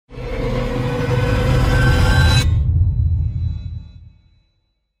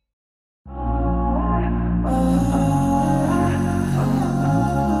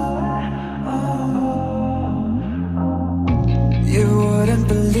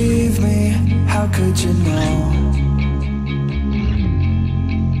how could you know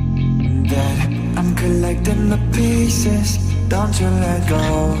that I'm collecting the pieces? Don't you let go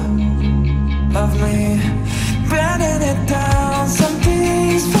of me, burning it down. Some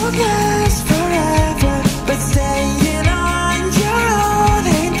things won't last forever, but staying on your own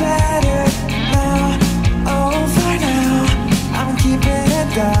ain't better. Now, oh, for now, I'm keeping it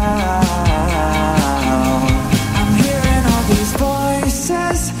down. I'm hearing all these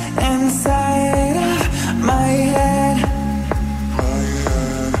voices inside of my head,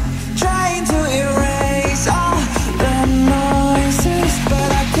 trying to erase all the noises, but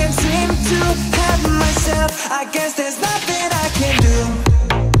I can't seem to help myself. I guess there's nothing I can do.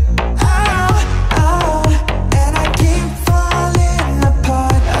 Oh, oh, and I keep falling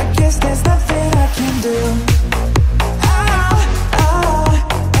apart. I guess there's nothing I can do. Oh, oh,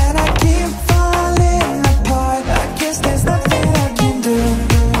 and I keep falling apart. I guess there's nothing I can do.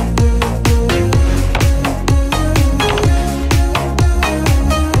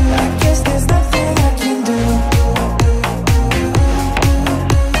 I guess there's nothing I can do.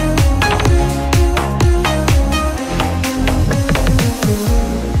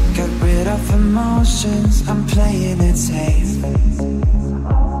 Get rid of emotions, I'm playing it safe.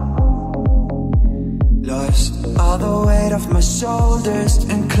 Lost all the weight off my shoulders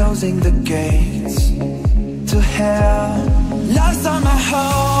and closing the gates to hell. Lost all my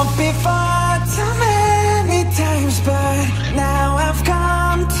hope before too many times, but now I've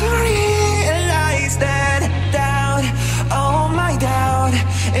come to realize that doubt, oh my doubt,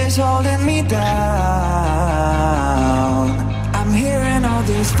 is holding me down. I'm hearing all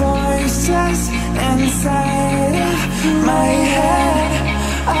these voices inside of my head,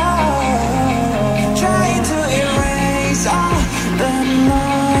 oh, trying to erase all the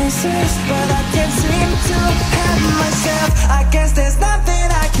noises, but I can't seem to help myself. I guess there's nothing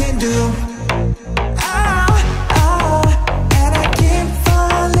I can do. Oh, oh, and I keep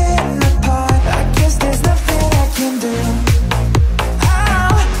falling apart. I guess there's nothing I can do.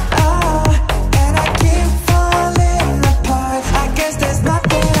 Oh, oh, and I keep falling apart. I guess there's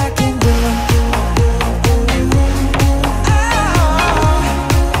nothing I can do. Oh,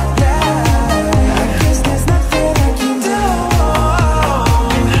 yeah, I guess there's nothing I can do.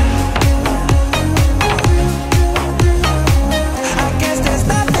 I guess there's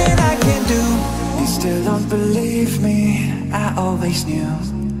nothing I can do. You still don't believe me, I always knew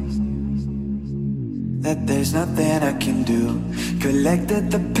that there's nothing I can do.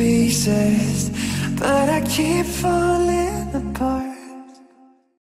 Collected the pieces, but I keep falling